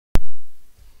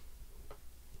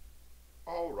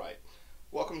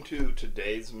welcome to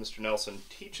today's Mr. Nelson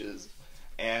Teaches,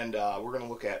 and we're going to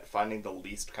look at finding the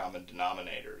least common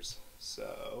denominators.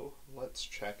 So let's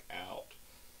check out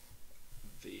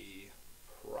the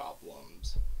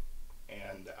problems,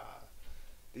 and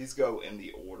these go in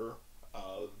the order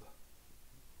of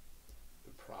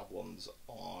the problems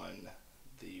on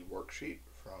the worksheet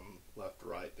from left to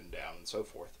right, then down, and so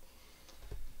forth.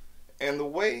 And the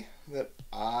way that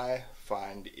I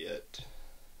find it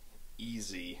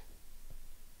easy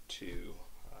to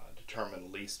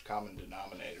determine least common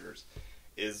denominators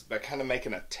is by kind of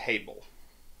making a table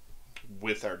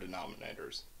with our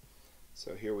denominators.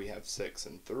 So here we have 6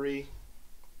 and 3.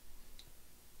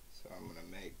 So I'm going to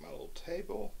make my little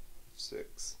table,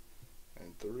 6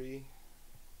 and 3.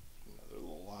 Another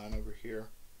little line over here.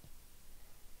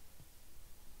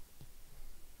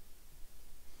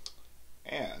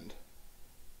 And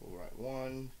we'll write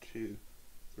 1, 2,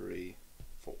 3,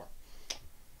 4.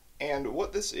 And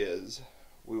what this is,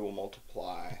 we will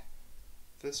multiply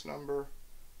this number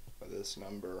by this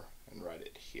number and write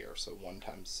it here. So 1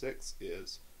 times 6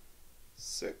 is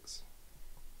 6.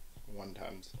 1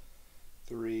 times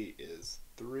 3 is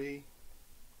 3.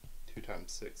 2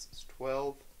 times 6 is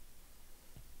 12.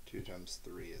 2 times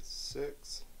 3 is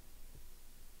 6.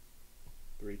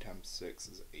 3 times 6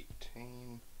 is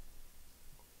 18.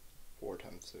 4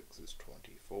 times 6 is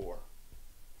 24.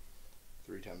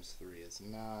 3 times 3 is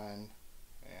 9,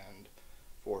 and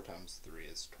 4 times 3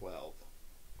 is 12.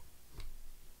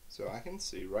 So I can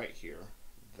see right here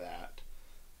that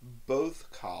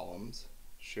both columns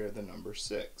share the number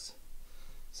 6.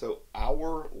 So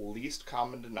our least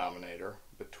common denominator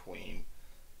between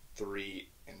 3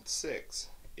 and 6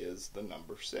 is the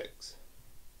number 6.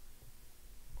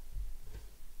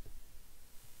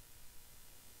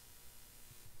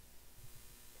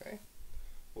 Okay,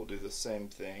 we'll do the same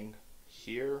thing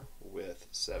here with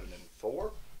 7 and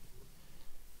 4.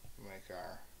 Make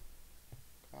our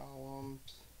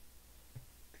columns,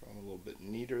 draw them a little bit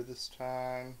neater this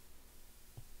time.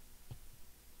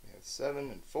 We have 7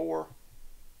 and 4.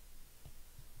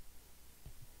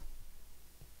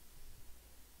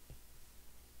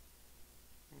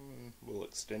 We'll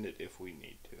extend it if we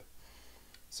need to.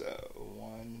 So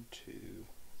 1, 2,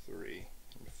 3,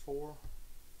 and 4.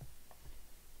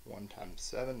 1 times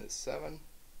 7 is 7.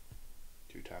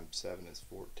 2 times 7 is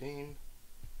 14.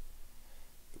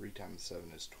 3 times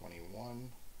 7 is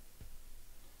 21.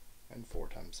 And 4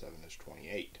 times 7 is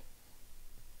 28.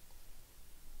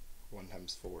 1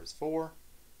 times 4 is 4.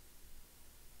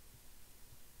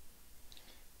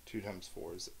 2 times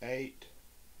 4 is 8.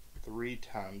 3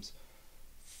 times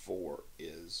 4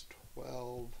 is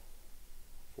 12.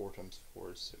 4 times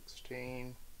 4 is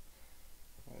 16.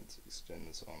 Let's extend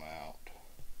this on out.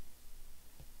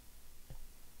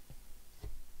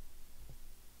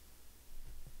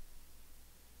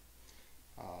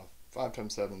 5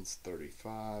 times 7 is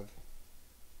 35.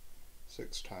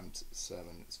 6 times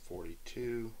 7 is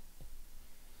 42.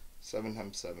 7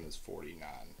 times 7 is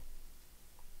 49.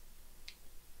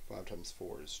 5 times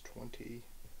 4 is 20.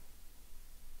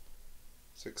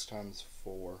 6 times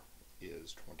 4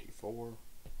 is 24.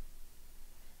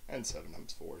 And 7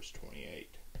 times 4 is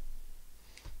 28.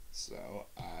 So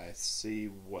I see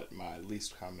what my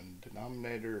least common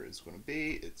denominator is going to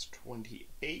be. It's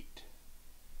 28.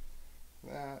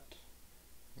 That.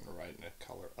 I'm going to write in a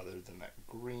color other than that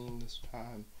green this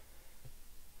time.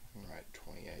 I'm going to write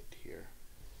 28 here.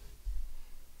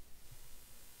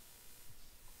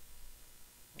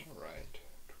 Alright,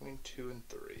 between 2 and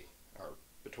 3, or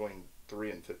between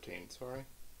 3 and 15, sorry.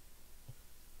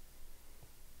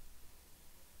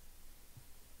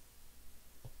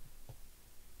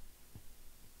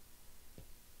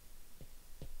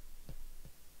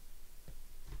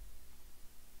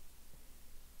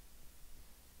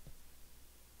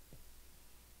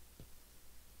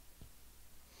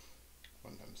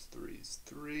 Times 3 is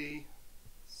 3,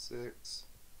 6,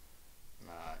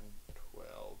 9,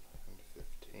 12, and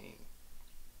 15.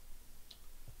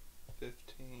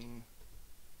 15,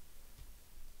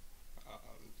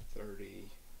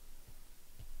 30,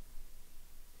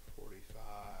 45,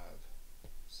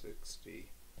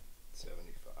 60,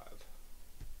 75.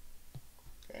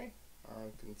 Okay, I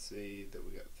can see that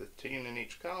we got 15 in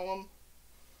each column,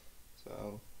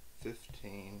 so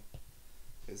 15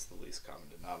 is the least common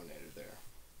denominator there.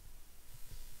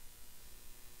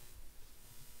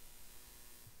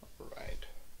 Alright,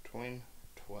 between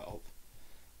 12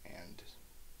 and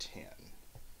 10.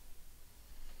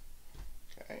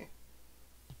 Okay.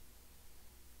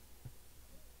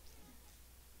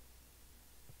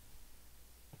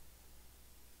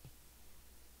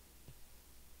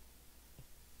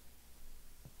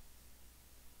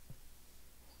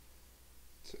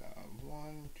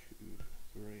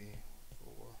 3,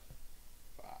 4,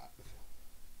 5.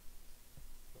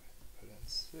 Go ahead and put in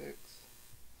 6.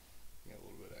 Get a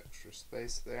little bit extra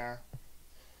space there.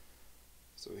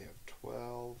 So we have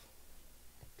 12,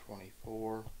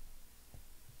 24,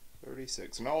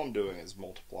 36. And all I'm doing is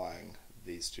multiplying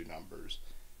these two numbers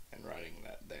and writing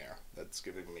that there. That's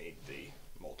giving me the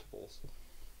multiples.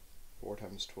 4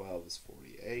 times 12 is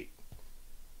 48.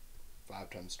 5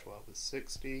 times 12 is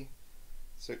 60.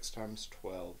 6 times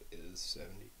 12 is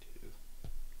 72.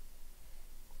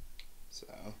 So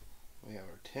we have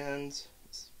our tens.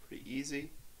 It's pretty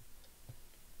easy.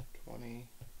 20,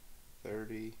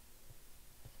 30,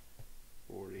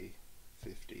 40,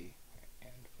 50,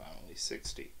 and finally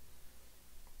 60.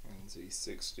 And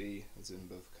Z60 is in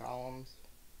both columns.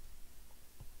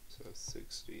 So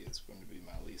 60 is going to be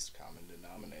my least common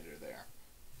denominator there.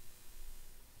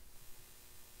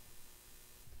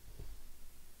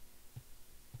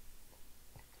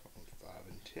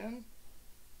 And 10.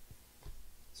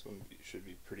 This one should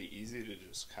be pretty easy to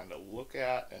just kind of look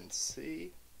at and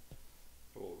see.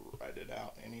 We'll write it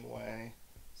out anyway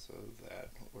so that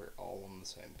we're all on the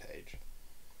same page.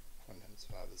 1 times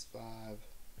 5 is 5,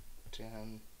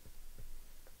 10,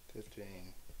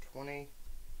 15, 20.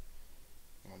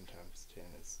 1 times 10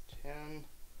 is 10,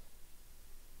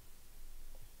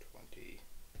 20, 30.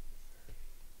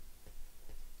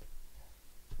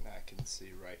 And I can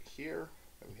see right here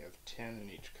that we have 10 in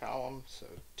each column, so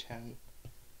 10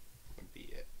 would be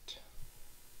it.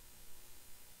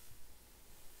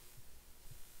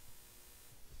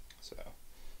 So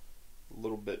a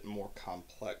little bit more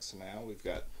complex now. We've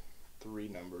got 3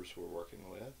 numbers we're working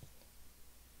with.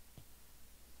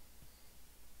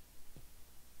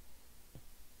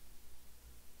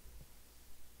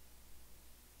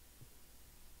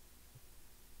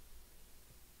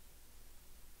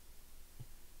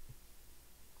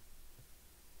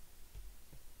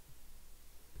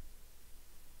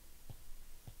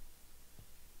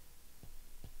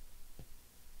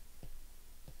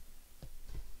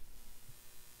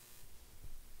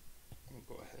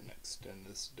 Extend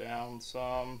this down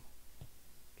some,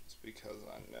 just because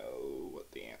I know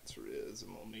what the answer is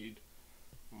and we'll need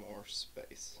more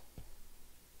space.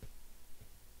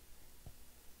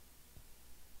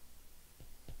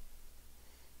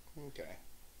 Okay,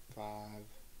 5,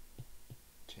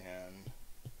 10,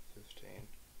 15,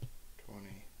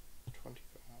 20, 25,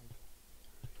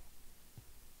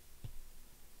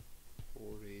 30,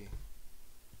 40,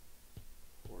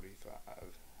 45,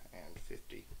 and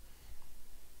 50.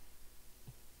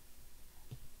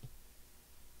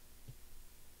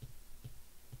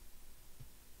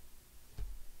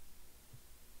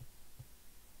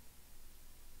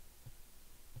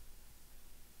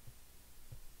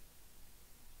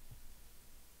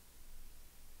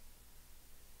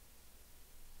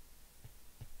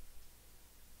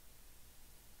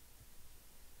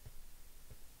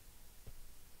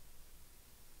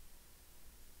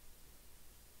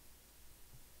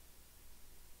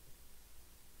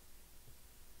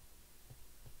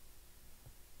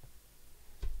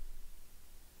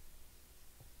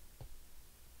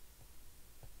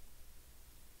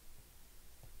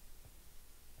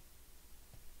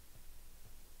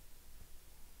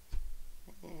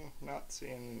 Not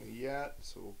seeing any yet,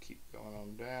 so we'll keep going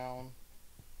on down.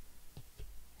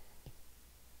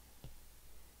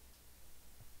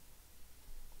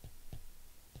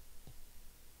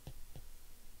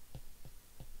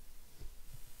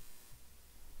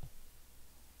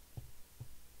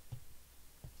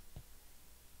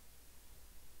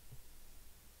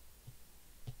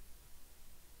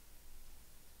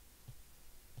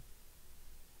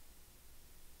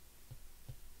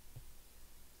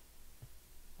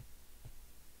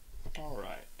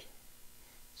 Alright,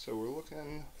 so we're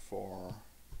looking for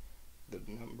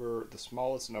the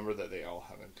smallest number that they all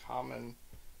have in common,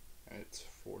 and it's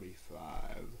 45.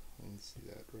 You can see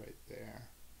that right there.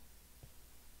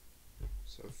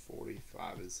 So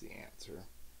 45 is the answer.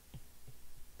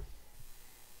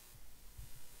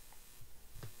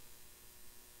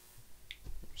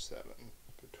 Number 7,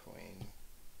 between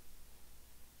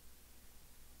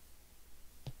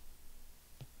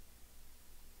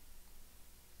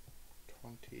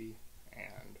 20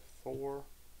 and 4.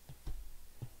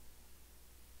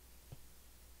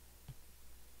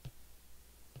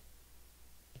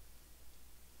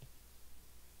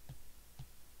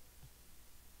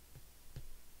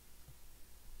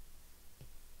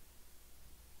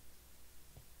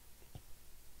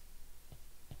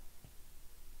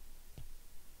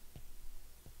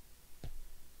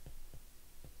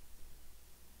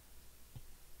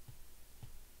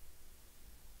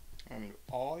 And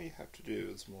all you you have to do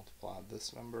is multiply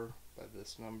this number by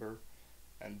this number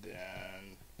and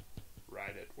then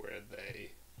write it where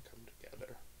they come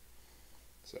together.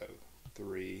 So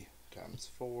 3 times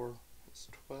 4 is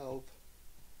 12,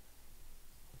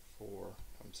 4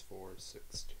 times 4 is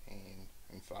 16,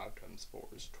 and 5 times 4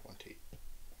 is 20.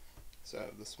 So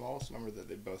the smallest number that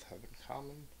they both have in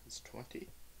common is 20.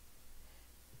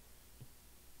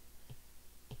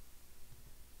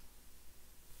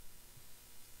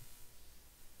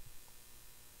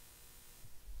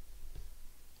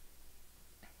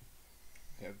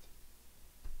 We have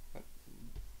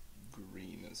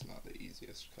green is not the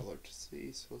easiest color to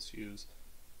see, so let's use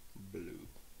blue.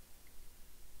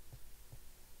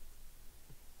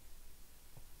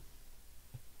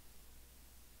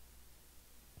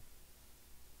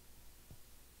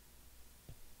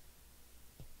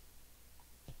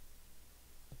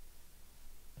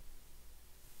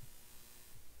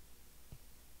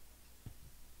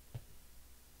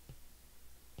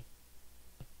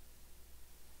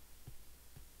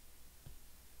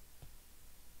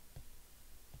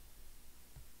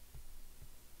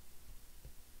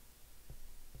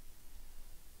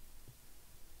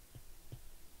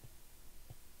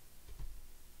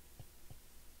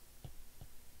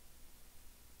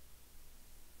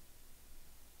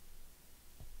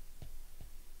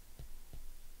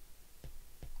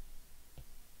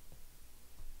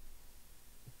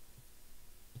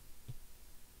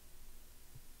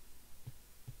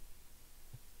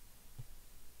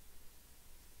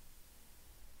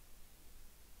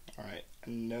 Alright, I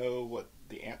know what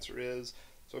the answer is,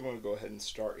 so I'm going to go ahead and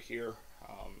start here.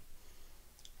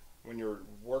 When you're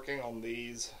working on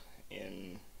these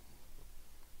in,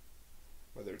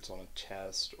 whether it's on a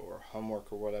test or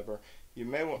homework or whatever, you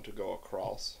may want to go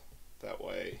across. That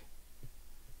way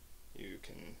you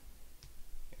can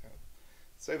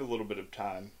save a little bit of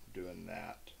time doing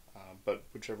that. But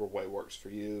whichever way works for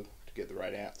you to get the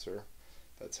right answer,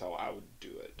 that's how I would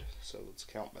do it. So let's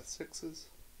count by sixes.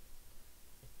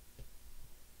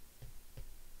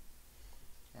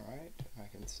 Alright, I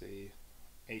can see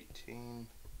 18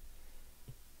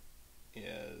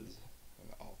 is in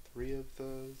all three of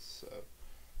those, so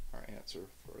our answer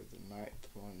for the ninth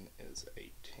one is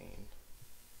 18.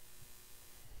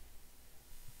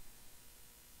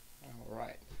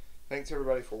 Alright, thanks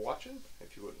everybody for watching.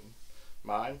 If you wouldn't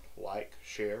mind, like,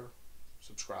 share,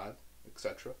 subscribe,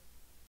 etc.